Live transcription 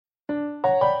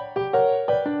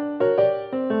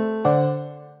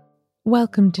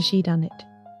Welcome to Whodunnit.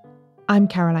 I'm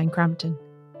Caroline Crampton.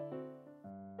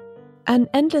 An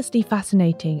endlessly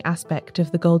fascinating aspect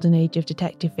of the golden age of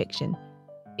detective fiction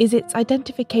is its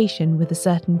identification with a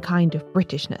certain kind of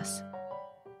Britishness.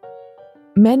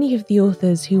 Many of the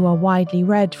authors who are widely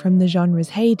read from the genre's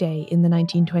heyday in the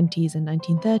 1920s and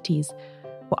 1930s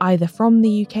were either from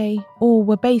the UK or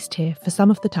were based here for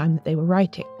some of the time that they were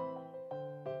writing.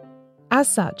 As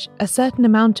such, a certain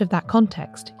amount of that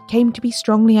context came to be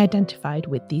strongly identified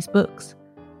with these books.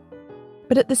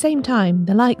 But at the same time,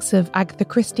 the likes of Agatha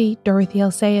Christie, Dorothy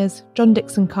L. Sayers, John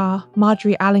Dickson Carr,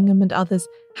 Marjorie Allingham and others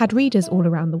had readers all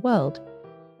around the world.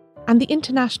 And the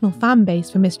international fan base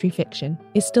for mystery fiction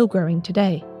is still growing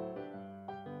today.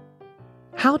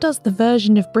 How does the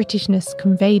version of Britishness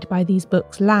conveyed by these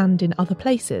books land in other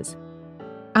places?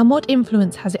 And what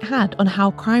influence has it had on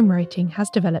how crime writing has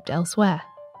developed elsewhere?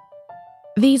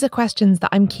 These are questions that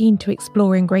I'm keen to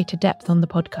explore in greater depth on the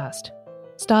podcast,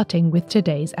 starting with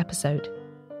today's episode.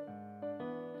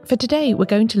 For today, we're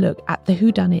going to look at the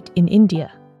Whodunnit in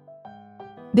India.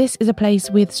 This is a place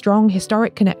with strong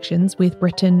historic connections with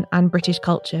Britain and British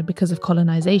culture because of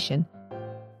colonisation,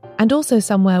 and also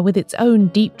somewhere with its own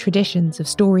deep traditions of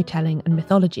storytelling and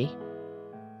mythology.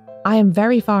 I am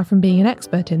very far from being an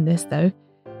expert in this, though,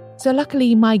 so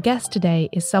luckily my guest today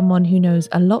is someone who knows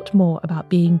a lot more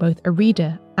about being both a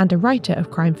reader and a writer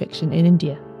of crime fiction in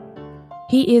India.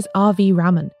 He is R.V.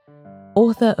 Raman,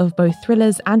 author of both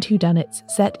thrillers and whodunits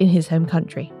set in his home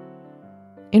country.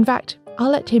 In fact, I'll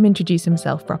let him introduce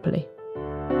himself properly.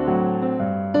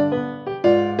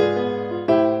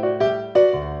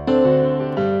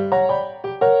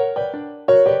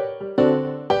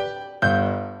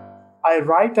 I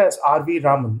write as R.V.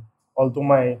 Raman, although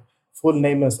my full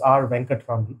name is R. Venkat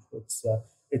Raman.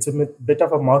 It's a bit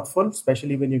of a mouthful,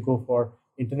 especially when you go for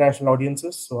international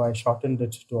audiences, so I shortened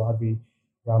it to R.V.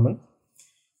 Raman.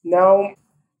 Now,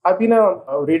 I've been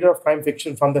a reader of crime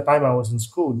fiction from the time I was in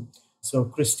school. So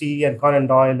Christie and Conan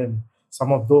Doyle and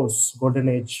some of those Golden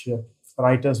Age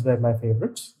writers were my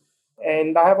favorites.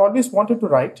 And I have always wanted to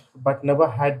write, but never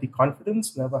had the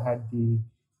confidence, never had the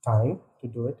time to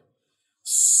do it.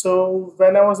 So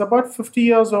when I was about 50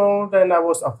 years old and I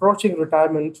was approaching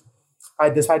retirement,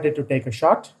 I decided to take a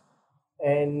shot.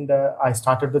 And I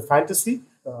started with fantasy.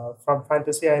 From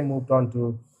fantasy, I moved on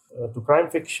to crime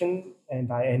fiction,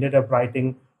 and I ended up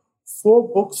writing 4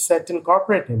 books set in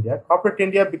corporate India. Corporate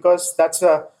India, because that's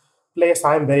a place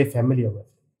I'm very familiar with.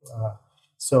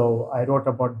 So I wrote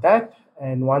about that.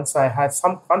 And once I had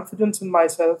some confidence in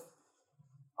myself,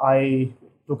 I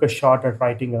took a shot at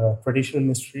writing a traditional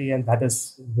mystery, and that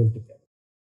is Will to Kill.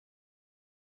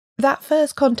 That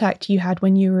first contact you had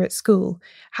when you were at school,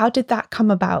 how did that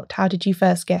come about? How did you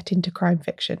first get into crime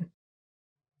fiction?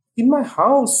 In my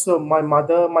house, my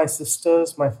mother, my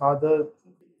sisters, my father,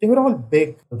 they were all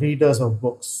big readers of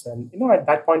books. And, at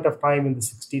that point of time in the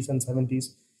 60s and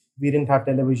 70s, we didn't have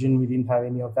television, we didn't have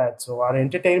any of that. So our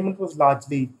entertainment was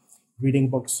largely reading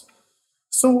books.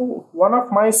 So one of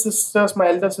my sisters, my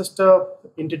elder sister,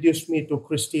 introduced me to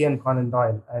Christie and Conan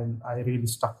Doyle, and I really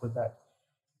stuck with that.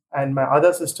 And my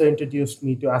other sister introduced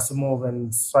me to Asimov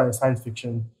and science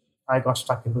fiction. I got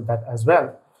stuck into that as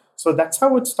well. So that's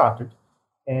how it started.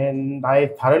 And I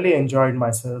thoroughly enjoyed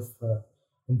myself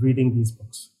in reading these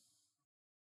books.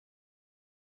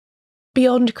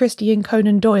 Beyond Christie and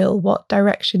Conan Doyle, what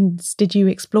directions did you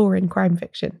explore in crime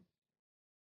fiction?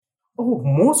 Oh,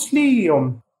 mostly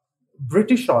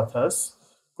British authors.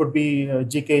 Could be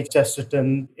G.K.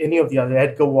 Chesterton, any of the other,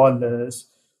 Edgar Wallace,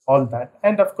 all that.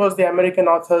 And of course, the American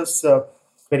authors,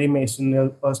 Perry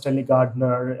Mason, Stanley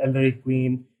Gardner, Ellery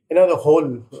Queen,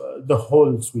 the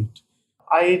whole suite.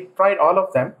 I tried all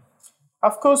of them.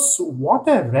 Of course, what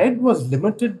I read was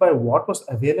limited by what was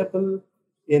available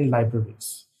in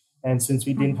libraries. And since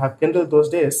we didn't have Kindle those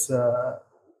days,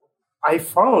 I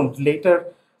found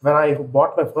later when I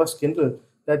bought my first Kindle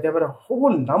that there were a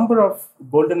whole number of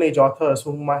Golden Age authors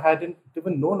whom I hadn't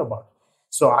even known about.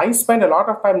 So I spend a lot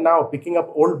of time now picking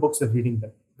up old books and reading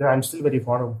them. I'm still very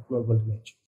fond of Golden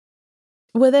Age.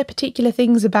 Were there particular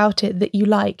things about it that you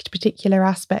liked, particular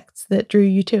aspects that drew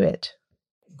you to it?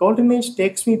 Golden Age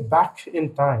takes me back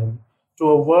in time to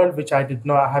a world which I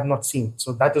have not seen.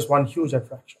 So that is one huge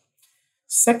attraction.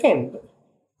 Second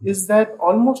is that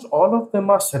almost all of them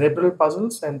are cerebral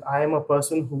puzzles, and I am a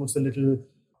person who's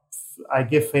I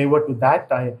give favor to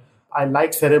that. I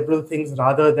like cerebral things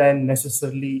rather than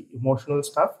necessarily emotional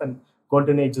stuff, and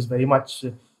Golden Age is very much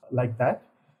like that.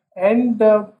 And,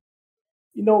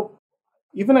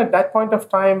 even at that point of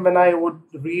time when I would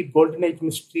read Golden Age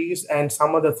mysteries and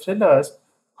some other thrillers,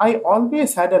 I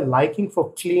always had a liking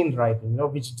for clean writing,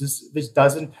 which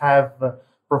doesn't have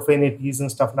profanities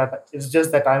and stuff like that. It's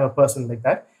just that I'm a person like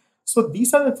that. So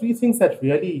these are the three things that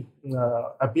really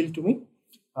appeal to me.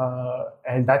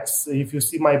 And that's, if you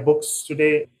see my books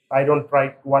today, I don't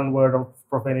write one word of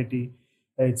profanity.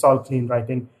 It's all clean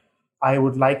writing. I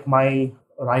would like my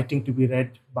writing to be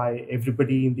read by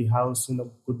everybody in the house.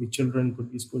 Could be children,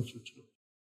 could be school children.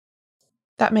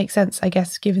 That makes sense, I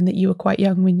guess, given that you were quite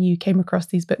young when you came across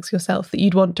these books yourself, that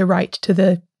you'd want to write to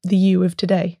the you of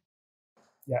today.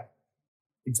 Yeah,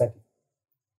 exactly.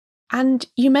 And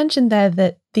you mentioned there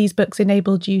that these books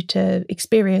enabled you to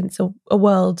experience a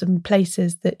world and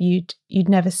places that you'd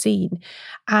never seen.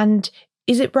 And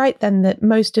is it right then that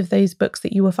most of those books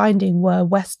that you were finding were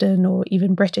Western or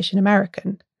even British and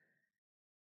American?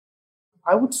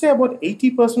 I would say about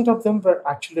 80% of them were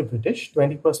actually British,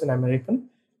 20% American.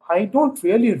 I don't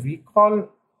really recall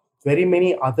very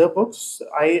many other books.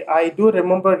 I do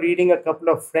remember reading a couple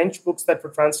of French books that were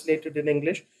translated in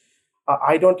English.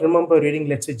 I don't remember reading,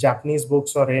 let's say, Japanese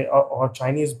books or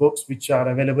Chinese books, which are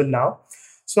available now.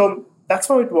 So that's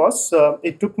how it was.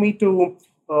 It took me to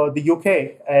the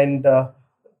UK and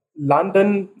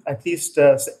London, at least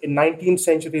in 19th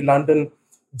century London,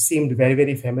 seemed very,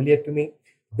 very familiar to me.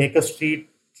 Baker Street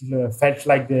felt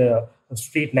like the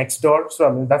street next door. So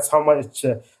I mean, that's how much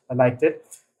I liked it.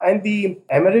 And the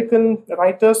American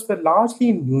writers were largely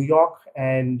in New York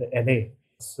and LA.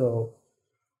 So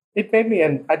it made me,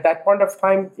 and at that point of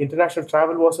time, international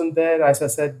travel wasn't there. As I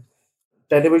said,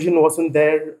 television wasn't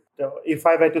there. If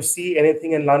I were to see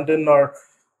anything in London or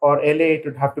LA, it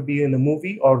would have to be in a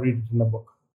movie or read it in a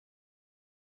book.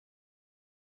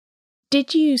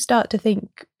 Did you start to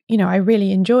think, I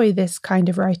really enjoy this kind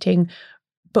of writing,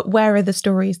 but where are the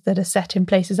stories that are set in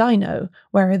places I know?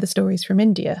 Where are the stories from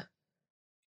India?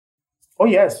 Oh,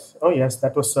 yes.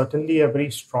 That was certainly a very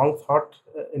strong thought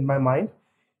in my mind.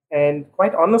 And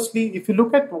quite honestly, if you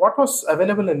look at what was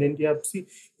available in India, see,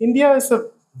 India is a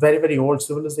very, very old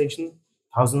civilization,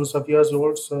 thousands of years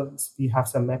old. So we have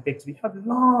some epics. We have a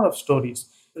lot of stories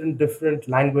in different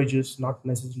languages, not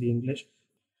necessarily English.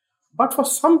 But for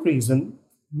some reason,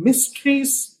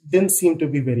 mysteries didn't seem to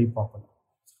be very popular.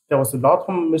 There was a lot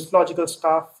of mythological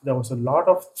stuff. There was a lot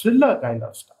of thriller kind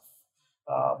of stuff.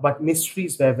 But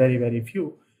mysteries were very, very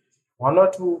few. One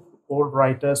or two old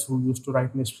writers who used to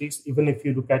write mysteries, even if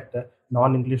you look at the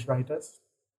non-English writers.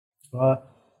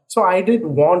 So I did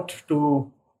want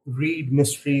to read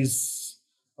mysteries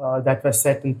that were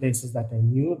set in places that I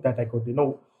knew, that I could,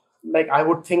 like I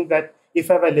would think that if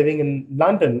I were living in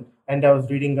London and I was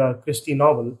reading a Christie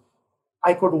novel,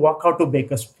 I could walk out to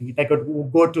Baker Street. I could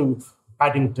go to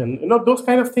Paddington. Those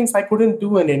kind of things I couldn't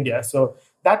do in India. So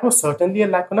that was certainly a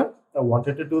lacuna. I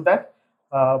wanted to do that,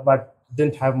 but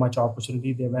didn't have much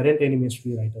opportunity. There weren't any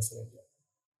mystery writers in India.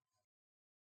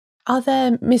 Are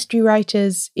there mystery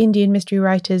writers, Indian mystery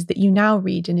writers, that you now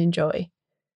read and enjoy?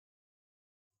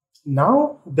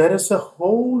 Now there is a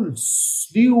whole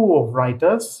slew of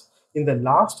writers. In the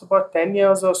last about 10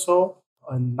 years or so,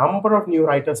 a number of new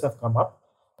writers have come up.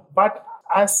 But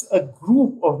as a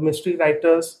group of mystery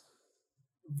writers,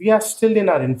 we are still in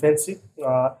our infancy.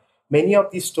 Many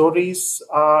of these stories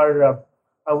are,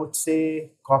 I would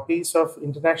say, copies of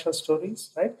international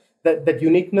stories, right? That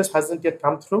uniqueness hasn't yet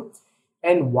come through.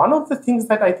 And one of the things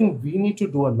that I think we need to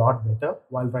do a lot better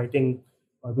while writing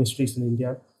mysteries in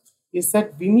India is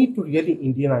that we need to really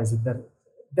Indianize it.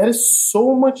 There is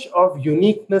so much of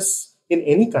uniqueness in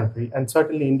any country, and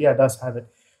certainly India does have it.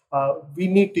 We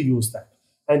need to use that.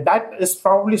 And that is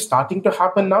probably starting to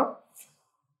happen now.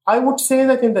 I would say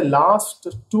that in the last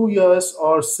 2 years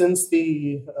or since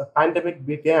the pandemic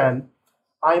began,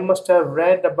 I must have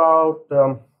read about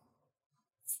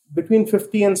between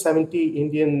 50 and 70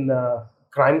 Indian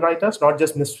crime writers, not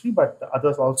just mystery, but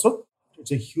others also.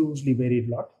 It's a hugely varied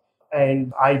lot.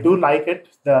 And I do like it.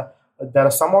 There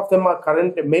are some of them are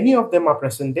current, many of them are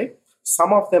present day.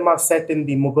 Some of them are set in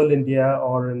the Mughal India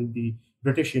or in the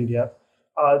British India.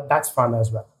 That's fun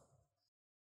as well.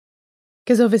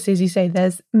 Because obviously, as you say,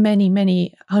 there's many,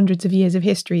 many hundreds of years of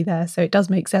history there. So it does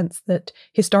make sense that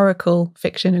historical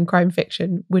fiction and crime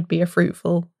fiction would be a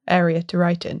fruitful area to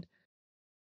write in.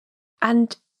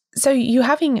 And so you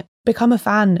having become a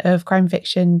fan of crime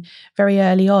fiction very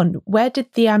early on, where did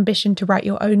the ambition to write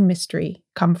your own mystery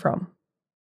come from?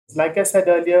 Like I said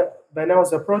earlier, when I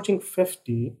was approaching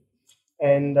 50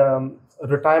 and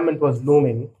retirement was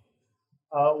looming,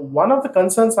 one of the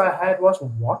concerns I had was,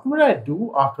 what would I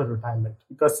do after retirement?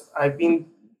 Because I've been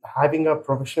having a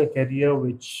professional career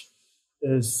which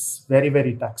is very,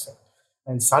 very taxing.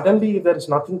 And suddenly, if there is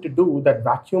nothing to do, that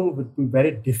vacuum would be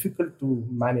very difficult to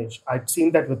manage. I'd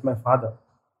seen that with my father.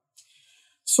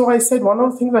 So I said one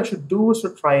of the things I should do is to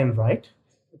try and write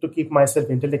to keep myself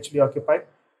intellectually occupied.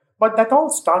 But that all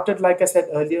started, like I said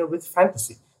earlier, with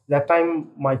fantasy. That time,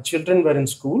 my children were in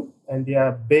school and they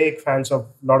are big fans of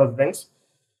Lord of the Rings.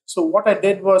 So what I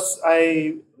did was,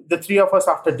 the three of us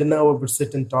after dinner we would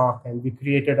sit and talk, and we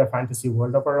created a fantasy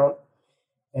world of our own.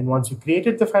 And once we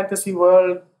created the fantasy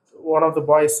world, one of the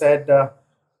boys said,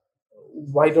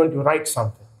 "Why don't you write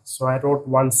something?" So I wrote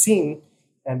one scene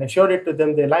and I showed it to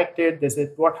them. They liked it. They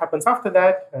said, "What happens after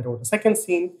that?" I wrote a second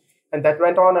scene, and that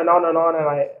went on and on and on.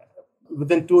 And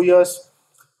within 2 years,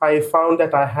 I found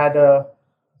that I had a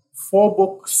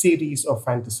 4-book series of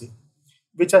fantasy,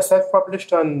 which I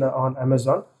self-published on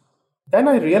Amazon. Then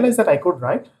I realized that I could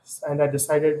write, and I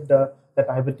decided that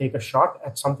I will take a shot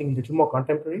at something a little more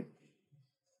contemporary.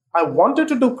 I wanted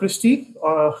to do Christie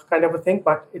kind of a thing,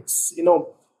 but it's,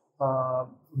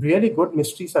 really good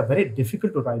mysteries are very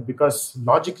difficult to write because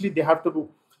logically they have to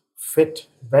fit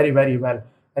very, very well.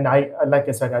 And like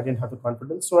I said, I didn't have the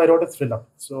confidence. So I wrote a thriller.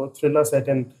 So thriller set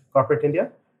in corporate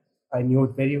India. I knew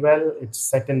it very well. It's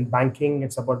set in banking.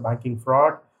 It's about banking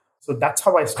fraud. So that's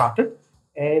how I started.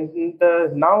 And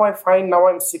now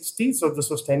I'm 60. So this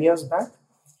was 10 years back.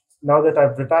 Now that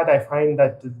I've retired, I find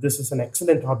that this is an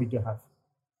excellent hobby to have.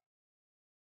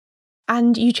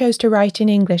 And you chose to write in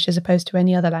English as opposed to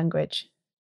any other language?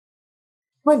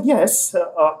 Well, yes.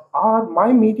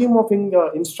 My medium of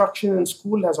instruction in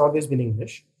school has always been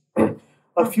English.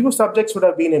 A few subjects would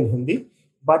have been in Hindi,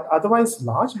 but otherwise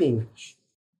largely English.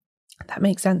 That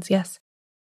makes sense, yes.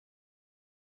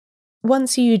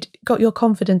 Once you'd got your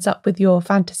confidence up with your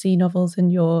fantasy novels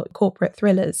and your corporate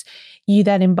thrillers, you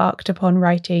then embarked upon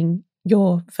writing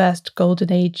your first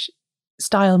Golden Age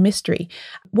style mystery.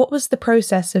 What was the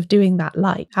process of doing that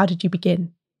like? How did you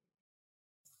begin?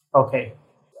 Okay.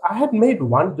 I had made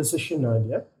one decision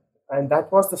earlier, and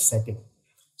that was the setting.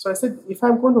 So I said, if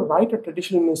I'm going to write a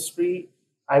traditional mystery,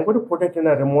 I'm going to put it in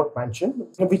a remote mansion,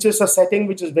 which is a setting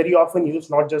which is very often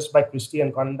used, not just by Christie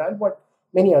and Conan Doyle, but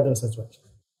many others as well.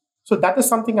 So that is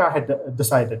something I had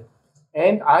decided.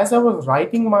 And as I was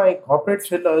writing my corporate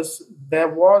thrillers, there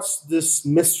was this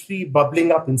mystery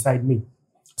bubbling up inside me.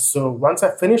 So once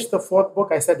I finished the 4th book,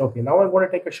 I said, okay, now I'm going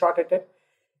to take a shot at it.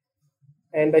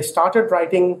 And I started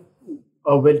writing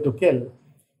A Will to Kill.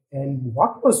 And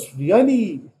what was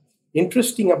really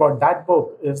interesting about that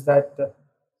book is that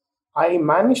I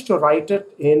managed to write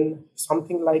it in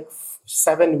something like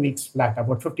 7 weeks flat,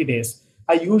 about 50 days.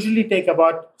 I usually take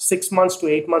about 6 months to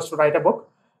 8 months to write a book.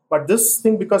 But this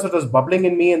thing, because it was bubbling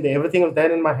in me and everything was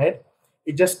there in my head,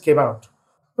 it just came out.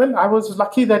 Well, I was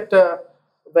lucky that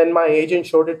when my agent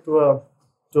showed it to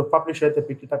a publisher, they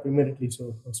picked it up immediately.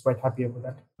 So I was quite happy about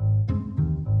that.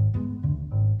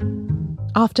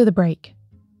 After the break,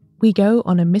 we go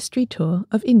on a mystery tour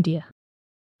of India.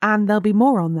 And there'll be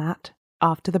more on that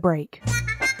after the break.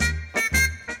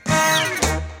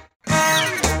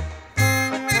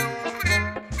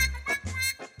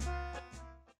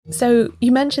 So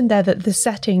you mentioned there that the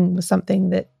setting was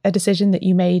a decision that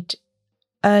you made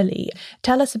early.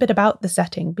 Tell us a bit about the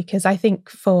setting, because I think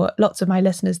for lots of my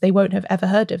listeners, they won't have ever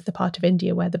heard of the part of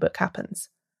India where the book happens.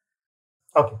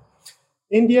 Okay.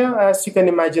 India, as you can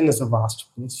imagine, is a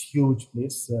vast place, huge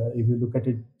place. If you look at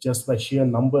it just by sheer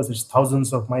numbers, it's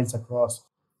thousands of miles across.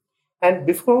 And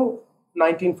before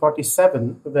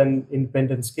 1947, when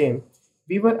independence came,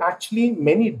 we were actually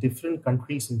many different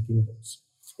countries and kingdoms.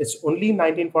 It's only in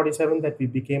 1947 that we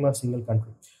became a single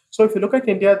country. So if you look at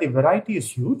India, the variety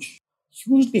is huge,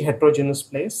 hugely heterogeneous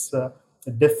place,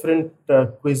 different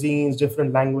cuisines,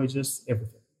 different languages,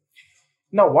 everything.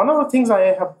 Now, one of the things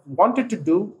I have wanted to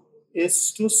do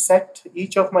is to set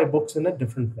each of my books in a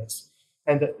different place.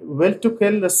 And the Will to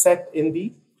Kill is set in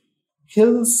the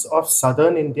hills of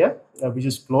southern India, which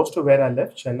is close to where I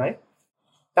live, Chennai.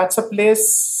 That's a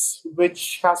place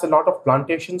which has a lot of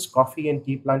plantations, coffee and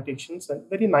tea plantations, and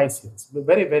very nice hills. A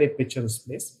very, very picturesque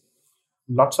place.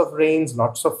 Lots of rains,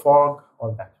 lots of fog,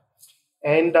 all that.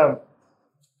 And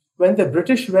when the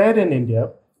British were in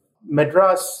India,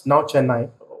 Madras, now Chennai,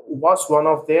 was one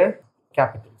of their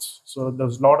capitals. So there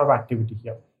was a lot of activity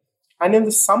here. And in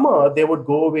the summer, they would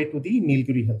go away to the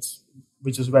Nilgiri Hills,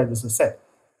 which is where this is set.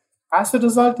 As a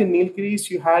result, in Nilgiris,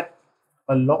 you had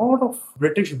a lot of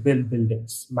British-built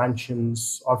buildings,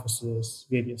 mansions, offices,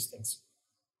 various things.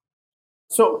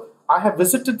 So I have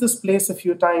visited this place a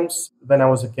few times when I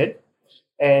was a kid,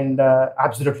 and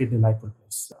absolutely delightful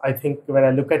place. I think when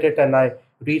I look at it and I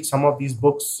read some of these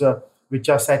books which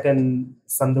are set in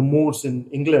some of the moors in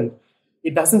England,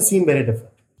 it doesn't seem very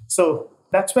different. So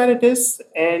That's where it is.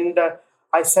 And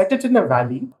I set it in a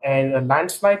valley, and a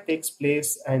landslide takes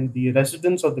place, and the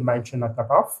residents of the mansion are cut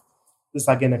off. This is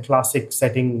again a classic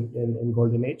setting in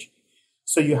Golden Age.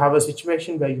 So you have a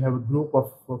situation where you have a group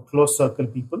of close circle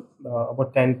people,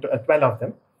 about 10 to 12 of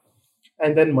them,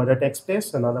 and then murder takes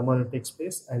place, another murder takes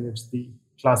place, and it's the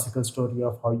classical story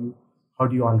of how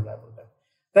do you unravel that.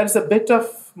 There's a bit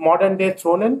of modern day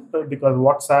thrown in because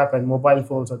WhatsApp and mobile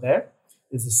phones are there.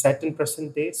 It's set in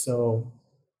present day, so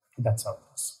that's how it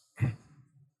is.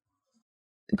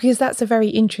 Because that's a very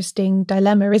interesting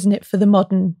dilemma, isn't it, for the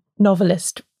modern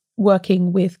novelist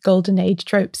working with Golden Age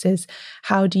tropes, is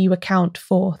how do you account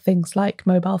for things like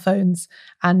mobile phones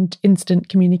and instant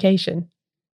communication?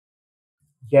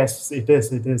 Yes, it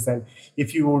is. It is. And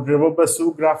if you would remember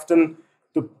Sue Grafton,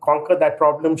 to conquer that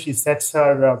problem, she sets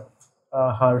her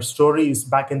stories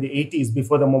back in the 80s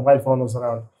before the mobile phone was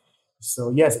around.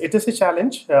 So yes, it is a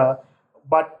challenge,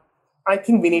 but I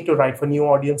think we need to write for new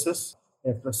audiences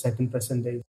if it's set in present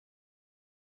day.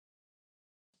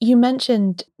 You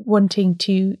mentioned wanting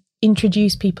to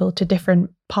introduce people to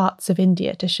different parts of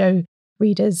India to show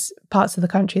readers parts of the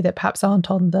country that perhaps aren't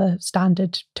on the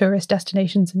standard tourist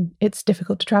destinations, and it's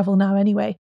difficult to travel now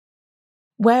anyway.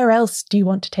 Where else do you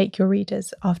want to take your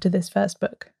readers after this first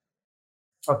book?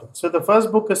 Okay, so the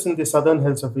first book is in the southern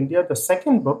hills of India. The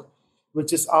second book,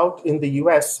 which is out in the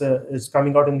US, is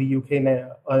coming out in the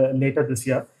UK later this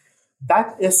year.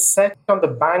 That is set on the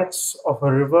banks of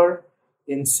a river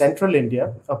in central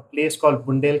India, a place called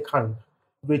Bundelkhand,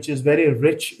 which is very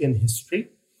rich in history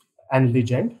and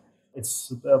legend.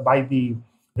 It's by the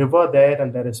river there,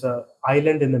 and there is an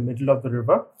island in the middle of the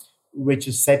river, which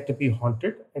is said to be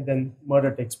haunted, and then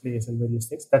murder takes place and various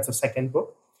things. That's the second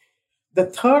book. The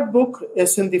third book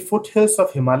is in the foothills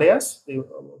of Himalayas, the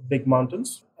big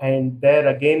mountains, and there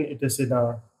again it is in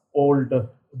an old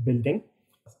building.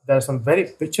 There are some very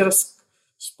picturesque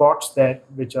spots there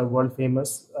which are world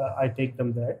famous. I take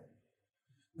them there.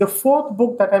 The fourth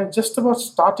book that I'm just about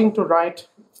starting to write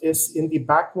is in the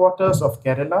backwaters of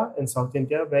Kerala in South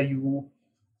India, where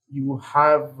you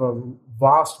have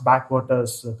vast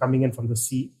backwaters coming in from the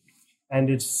sea, and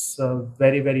it's a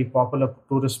very, very popular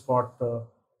tourist spot.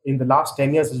 In the last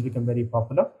 10 years, it's become very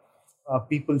popular.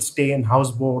 People stay in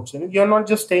houseboats, and you're not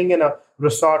just staying in a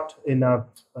resort in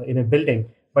a building,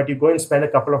 but you go and spend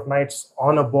a couple of nights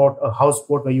on a boat, a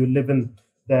houseboat where you live in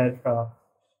there.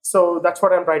 So that's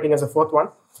what I'm writing as a fourth one.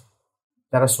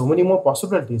 There are so many more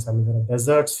possibilities. I mean, there are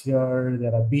deserts here,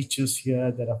 there are beaches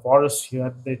here, there are forests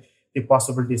here. The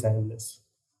possibilities are endless.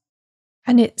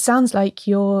 And it sounds like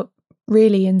you're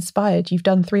really inspired. You've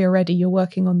done 3 already, you're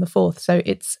working on the 4th. So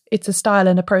it's a style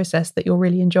and a process that you're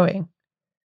really enjoying.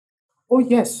 Oh,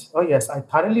 yes. I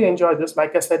thoroughly enjoy this.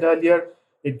 Like I said earlier,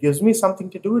 it gives me something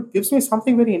to do. It gives me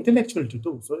something very intellectual to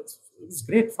do. So it's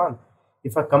great fun.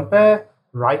 If I compare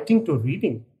writing to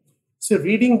reading, so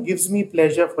reading gives me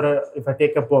pleasure if I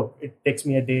take a book, it takes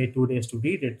me a day, 2 days to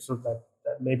read it. So that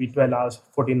maybe 12 hours,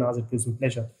 14 hours, it gives me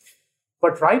pleasure.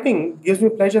 But writing gives me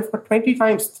pleasure for 20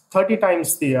 times, 30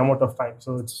 times the amount of time.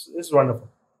 So it's wonderful.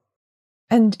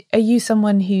 And are you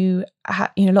someone who,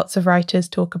 lots of writers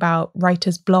talk about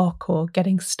writer's block or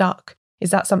getting stuck.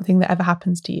 Is that something that ever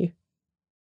happens to you?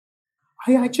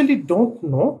 I actually don't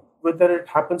know whether it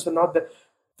happens or not.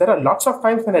 There are lots of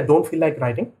times when I don't feel like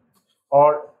writing,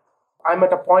 or I'm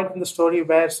at a point in the story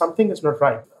where something is not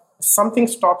right. Something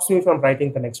stops me from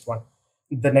writing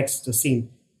the next scene.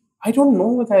 I don't know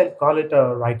whether I'll call it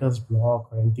a writer's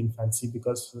block or anything fancy,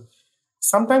 because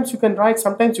sometimes you can write,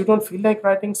 sometimes you don't feel like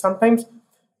writing, sometimes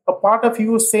a part of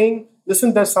you is saying,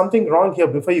 listen, there's something wrong here.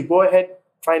 Before you go ahead,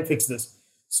 try and fix this.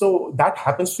 So that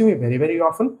happens to me very, very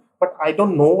often, but I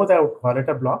don't know whether I would call it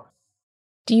a block.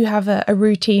 Do you have a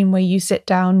routine where you sit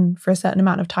down for a certain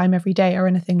amount of time every day or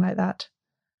anything like that?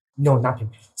 No,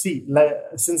 nothing. See,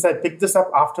 since I picked this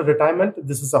up after retirement,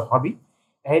 this is a hobby.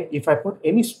 And if I put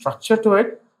any structure to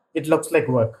it, it looks like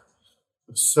work.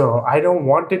 So I don't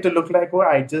want it to look like work.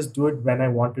 I just do it when I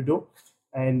want to do.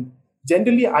 And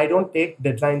generally, I don't take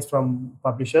deadlines from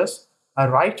publishers. I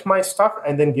write my stuff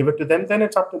and then give it to them. Then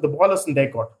it's up to the ball is in their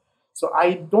court. So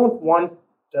I don't want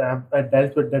I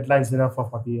dealt with deadlines enough for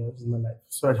 40 years in my life.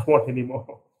 So I don't want any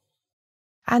more.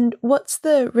 And what's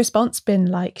the response been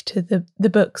like to the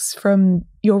books from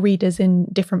your readers in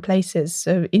different places?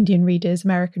 So Indian readers,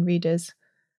 American readers?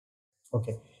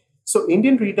 Okay. So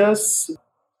Indian readers,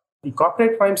 the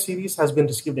corporate crime series has been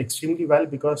received extremely well,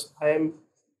 because I am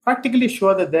practically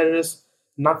sure that there is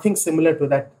nothing similar to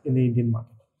that in the Indian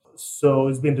market. So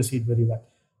it's been received very well.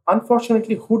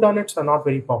 Unfortunately, whodunits are not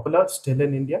very popular still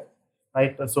in India,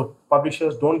 right? So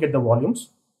publishers don't get the volumes,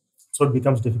 so it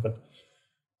becomes difficult.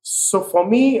 So for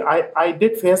me, I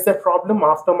did face that problem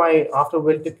after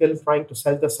Will to Kill trying to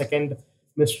sell the second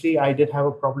mystery. I did have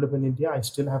a problem in India. I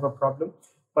still have a problem.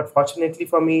 But fortunately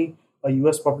for me, a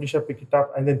US publisher picked it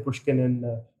up, and then Pushkin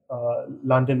in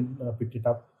London picked it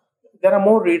up. There are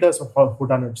more readers of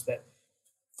Whodunnits there.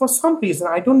 For some reason,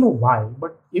 I don't know why,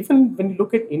 but even when you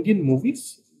look at Indian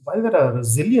movies, while there are a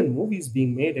zillion movies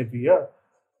being made every year,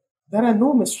 there are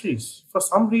no mysteries. For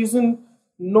some reason,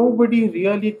 nobody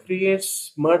really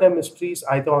creates murder mysteries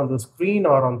either on the screen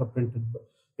or on the printed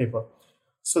paper.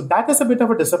 So that is a bit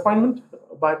of a disappointment,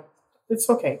 but it's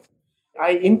okay.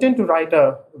 I intend to write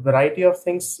a variety of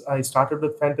things. I started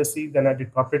with fantasy, then I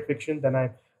did corporate fiction, then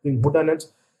I'm doing whodunits.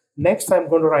 Next, I'm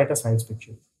going to write a science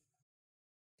fiction.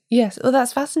 Yes, well,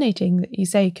 that's fascinating that you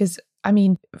say, because I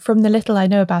mean, from the little I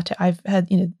know about it, I've heard,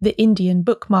 the Indian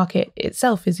book market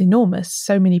itself is enormous.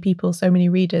 So many people, so many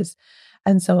readers,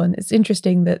 and so on. It's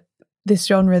interesting that this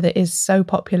genre that is so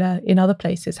popular in other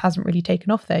places hasn't really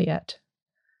taken off there yet.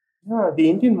 Yeah, the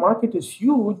Indian market is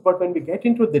huge, but when we get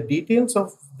into the details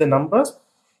of the numbers,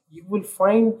 you will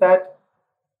find that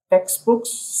textbooks,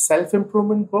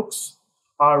 self-improvement books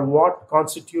are what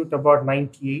constitute about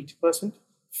 98%.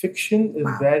 Fiction is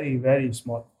very, very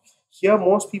small. Here,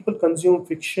 most people consume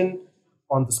fiction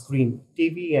on the screen,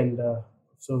 TV, and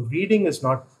so reading is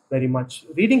not very much.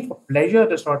 Reading for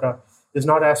pleasure is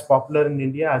not as popular in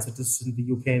India as it is in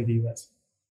the UK and the US.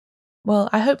 Well,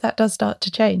 I hope that does start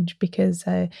to change, because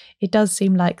it does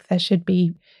seem like there should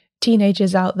be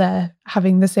teenagers out there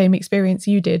having the same experience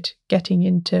you did, getting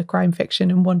into crime fiction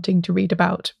and wanting to read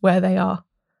about where they are.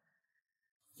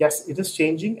 Yes, it is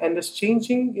changing, and it's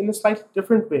changing in a slightly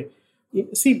different way.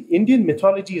 See, Indian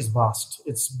mythology is vast.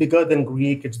 It's bigger than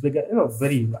Greek. It's bigger,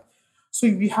 very. So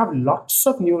we have lots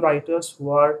of new writers who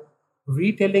are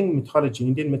retelling mythology,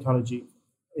 Indian mythology,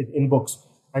 in books,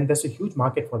 and there's a huge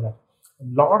market for that. A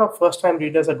lot of first-time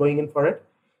readers are going in for it,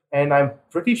 and I'm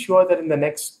pretty sure that in the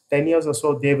next 10 years or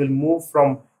so, they will move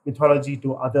from mythology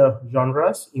to other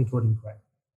genres, including crime.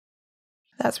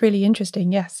 That's really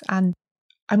interesting, yes. And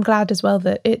I'm glad as well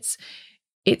that it's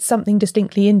something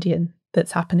distinctly Indian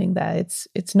that's happening there.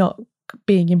 It's not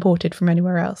being imported from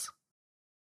anywhere else.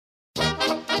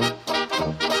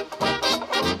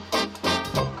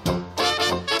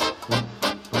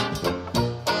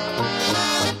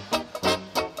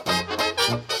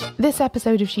 This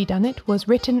episode of Whodunnit was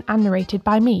written and narrated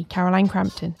by me, Caroline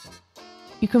Crampton.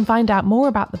 You can find out more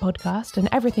about the podcast and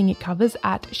everything it covers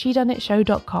at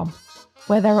whodunnitshow.com,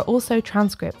 where there are also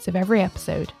transcripts of every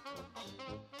episode.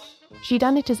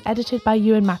 Whodunnit is edited by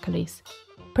Ewan McAleese.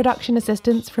 Production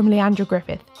assistance from Leandra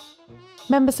Griffith.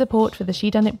 Member support for the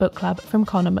Whodunnit Book Club from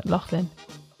Connor McLaughlin.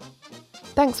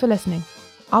 Thanks for listening.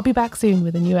 I'll be back soon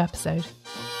with a new episode.